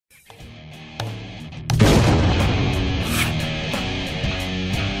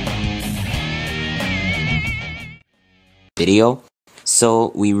video.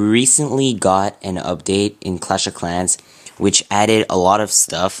 So we recently got an update in Clash of Clans which added a lot of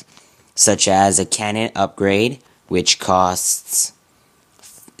stuff, such as a cannon upgrade which costs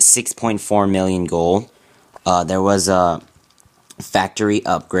 6.4 million gold. There was a factory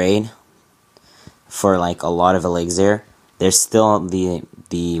upgrade for like a lot of elixir. There's still the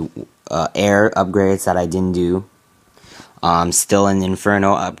air upgrades that I didn't do. Still an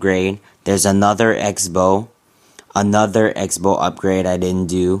Inferno upgrade. There's another X-Bow upgrade I didn't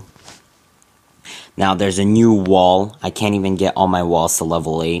do. Now there's a new wall. I can't even get all my walls to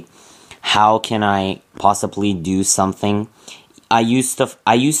level 8. How can I possibly do something? I used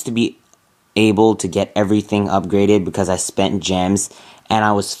to be able to get everything upgraded because I spent gems and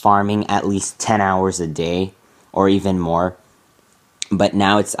I was farming at least 10 hours a day or even more. But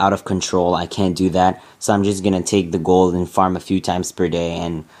now it's out of control. I can't do that. So I'm just gonna take the gold and farm a few times per day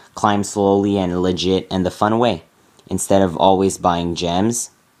and climb slowly and legit and the fun way, instead of always buying gems.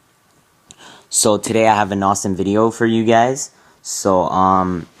 So today I have an awesome video for you guys. So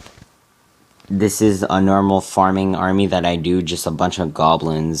this is a normal farming army that I do, just a bunch of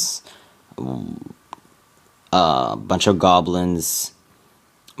goblins,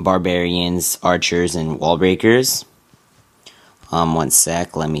 barbarians, archers, and wall breakers. One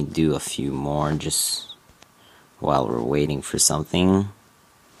sec, let me do a few more just while we're waiting for something.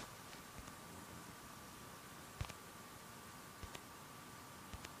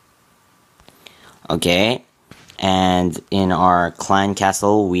 Okay, and in our clan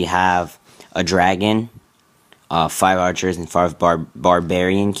castle we have a dragon, 5 archers, and 5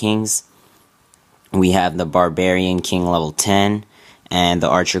 barbarian kings. We have the barbarian king level 10 and the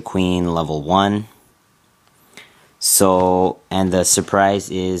archer queen level 1. So, and the surprise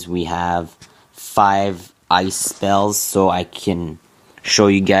is we have 5 ice spells, so I can show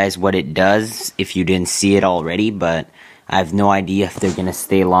you guys what it does if you didn't see it already, but I have no idea if they're gonna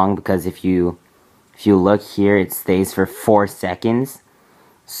stay long, because if you look here, it stays for 4 seconds.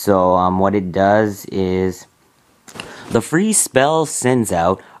 So what it does is the free spell sends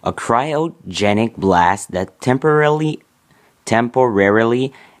out a cryogenic blast that temporarily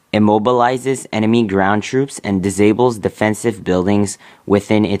immobilizes enemy ground troops and disables defensive buildings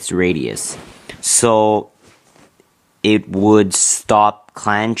within its radius. So it would stop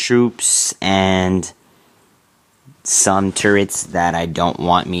clan troops and some turrets that I don't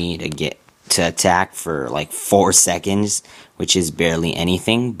want me to attack for like 4 seconds, which is barely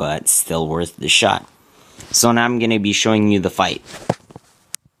anything, but still worth the shot. So now I'm going to be showing you the fight.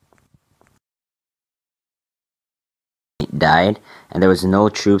 Died, and there was no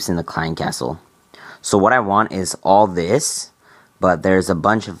troops in the clan castle. So what I want is all this, but there's a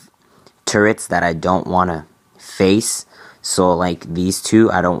bunch of turrets that I don't want to face. So like these two,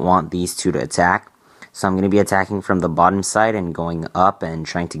 I don't want these two to attack. So I'm going to be attacking from the bottom side and going up and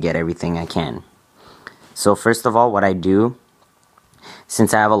trying to get everything I can. So first of all, what I do,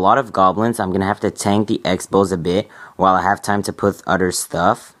 since I have a lot of goblins, I'm going to have to tank the X-Bows a bit while I have time to put other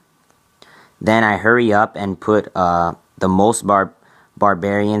stuff. Then I hurry up and put the most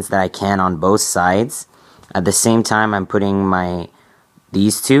barbarians that I can on both sides. At the same time, I'm putting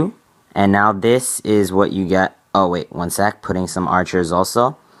these two. And now this is what you get. Oh wait, one sec. Putting some archers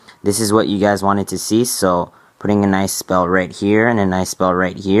also. This is what you guys wanted to see. So putting a nice spell right here and a nice spell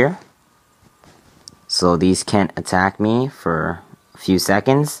right here. So these can't attack me for a few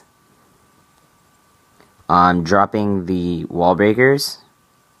seconds. I'm dropping the wall breakers.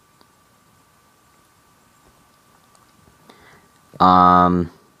 Kind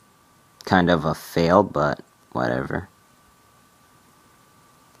of a fail, but whatever.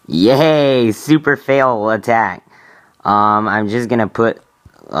 Yay! Super fail attack. I'm just gonna put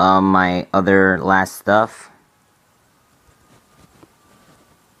my other last stuff.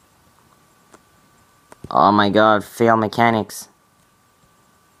 Oh my god, fail mechanics.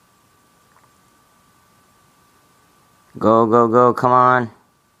 Go, go, go, come on.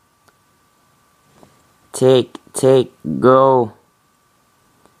 Take, go.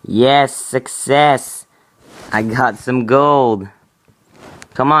 Yes, success. I got some gold.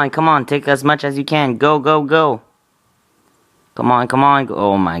 Come on, take as much as you can. Go, go, go. Come on.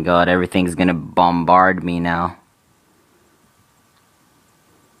 Oh my god, everything's gonna bombard me now.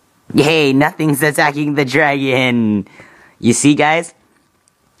 Yay, nothing's attacking the dragon. You see, guys?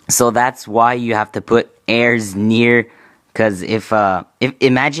 So that's why you have to put airs near. Because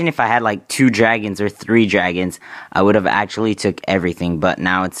imagine if I had like 2 dragons or 3 dragons, I would have actually took everything. But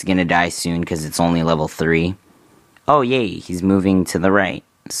now it's gonna die soon because it's only level 3. Oh yay, he's moving to the right.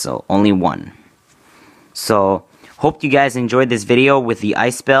 So only 1. So hope you guys enjoyed this video with the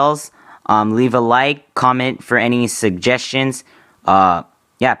ice spells. Leave a like, comment for any suggestions.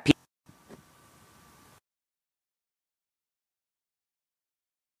 Yeah, peace.